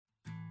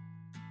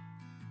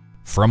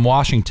From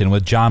Washington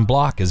with John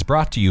Block is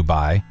brought to you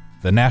by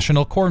the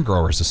National Corn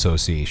Growers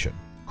Association,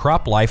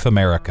 Crop Life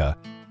America,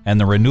 and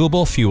the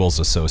Renewable Fuels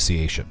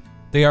Association.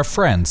 They are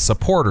friends,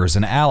 supporters,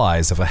 and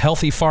allies of a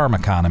healthy farm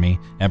economy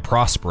and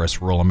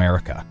prosperous rural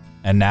America.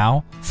 And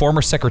now,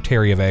 former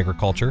Secretary of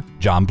Agriculture,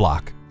 John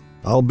Block.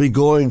 I'll be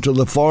going to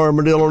the farm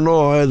in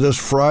Illinois this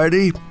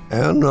Friday,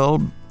 and I'll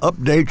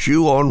update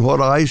you on what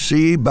I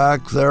see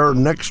back there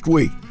next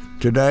week.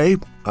 Today,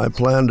 I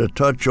plan to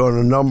touch on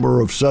a number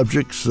of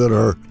subjects that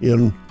are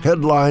in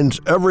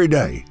headlines every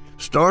day,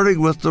 starting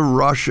with the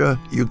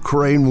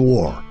Russia-Ukraine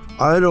war.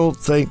 I don't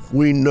think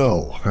we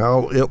know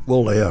how it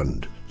will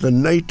end. The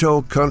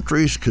NATO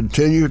countries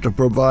continue to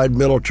provide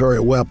military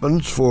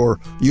weapons for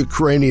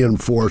Ukrainian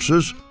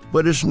forces,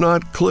 but it's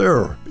not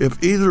clear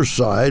if either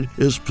side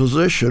is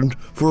positioned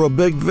for a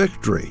big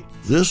victory.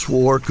 This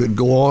war could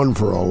go on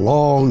for a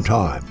long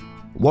time.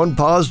 One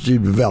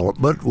positive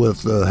development,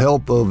 with the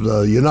help of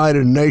the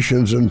United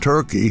Nations and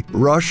Turkey,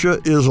 Russia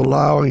is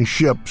allowing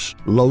ships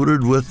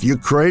loaded with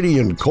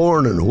Ukrainian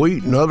corn and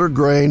wheat and other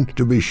grain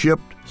to be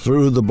shipped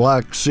through the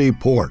Black Sea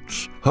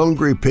ports.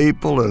 Hungry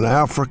people in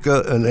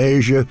Africa and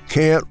Asia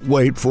can't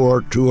wait for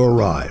it to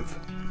arrive.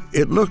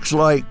 It looks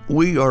like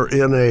we are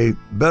in a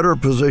better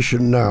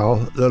position now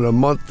than a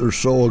month or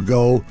so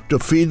ago to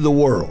feed the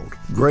world.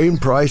 Grain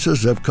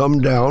prices have come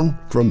down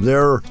from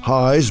their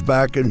highs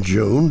back in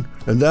June,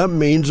 and that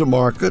means the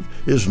market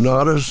is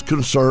not as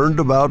concerned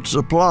about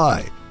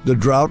supply. The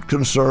drought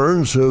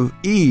concerns have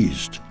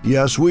eased.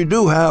 Yes, we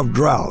do have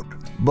drought,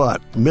 but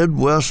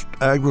Midwest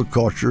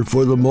agriculture,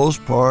 for the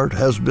most part,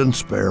 has been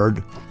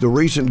spared. The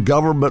recent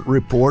government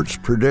reports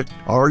predict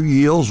our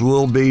yields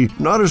will be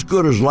not as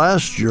good as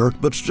last year,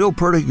 but still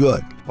pretty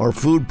good. Our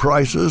food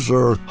prices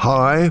are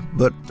high,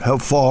 but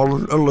have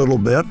fallen a little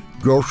bit.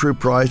 Grocery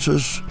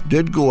prices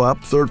did go up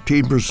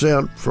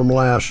 13% from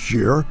last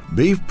year.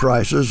 Beef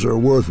prices are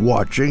worth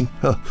watching.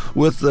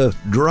 With the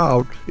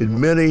drought in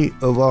many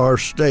of our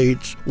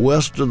states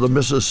west of the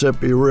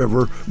Mississippi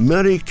River,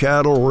 many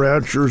cattle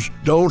ranchers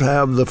don't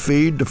have the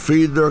feed to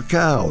feed their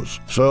cows,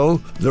 so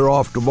they're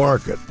off to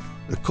market.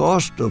 The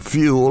cost of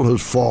fuel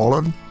has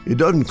fallen. It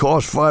doesn't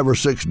cost $5 or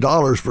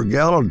 $6 per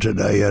gallon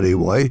today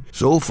anyway.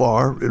 So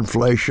far,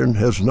 inflation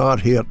has not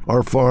hit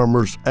our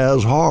farmers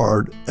as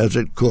hard as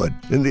it could.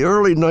 In the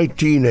early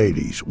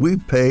 1980s, we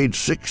paid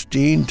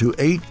 16 to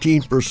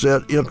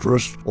 18%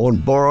 interest on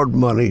borrowed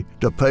money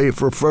to pay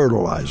for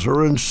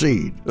fertilizer and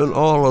seed and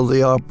all of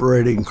the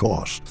operating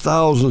costs.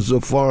 Thousands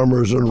of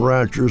farmers and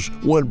ranchers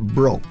went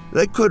broke.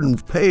 They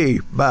couldn't pay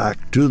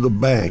back to the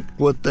bank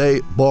what they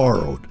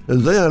borrowed.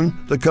 And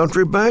then the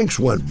country banks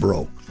went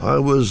broke. I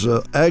was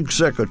Ag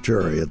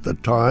Secretary at the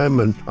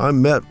time, and I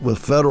met with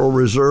Federal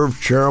Reserve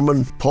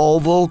Chairman Paul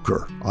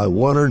Volcker. I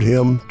wanted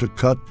him to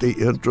cut the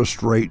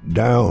interest rate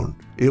down.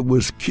 It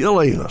was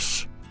killing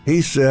us.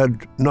 He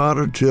said, not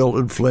until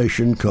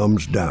inflation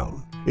comes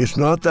down. It's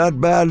not that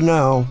bad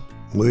now.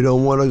 We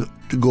don't want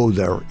to go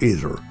there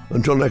either.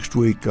 Until next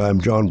week, I'm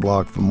John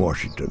Block from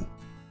Washington.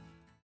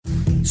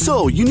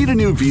 So, you need a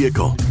new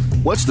vehicle.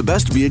 What's the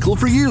best vehicle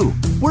for you?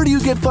 Where do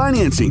you get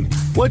financing?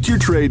 What's your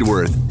trade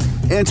worth?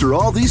 Answer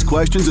all these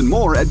questions and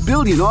more at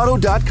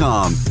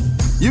BillionAuto.com.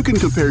 You can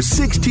compare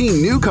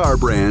 16 new car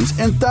brands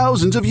and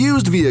thousands of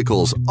used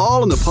vehicles,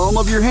 all in the palm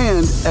of your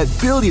hand at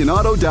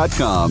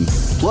BillionAuto.com.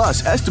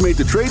 Plus, estimate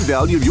the trade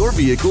value of your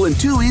vehicle in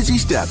 2 easy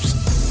steps.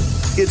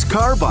 It's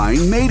car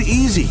buying made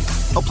easy.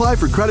 Apply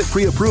for credit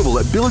pre-approval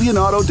at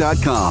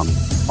BillionAuto.com.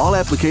 All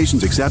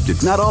applications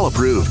accepted, not all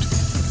approved.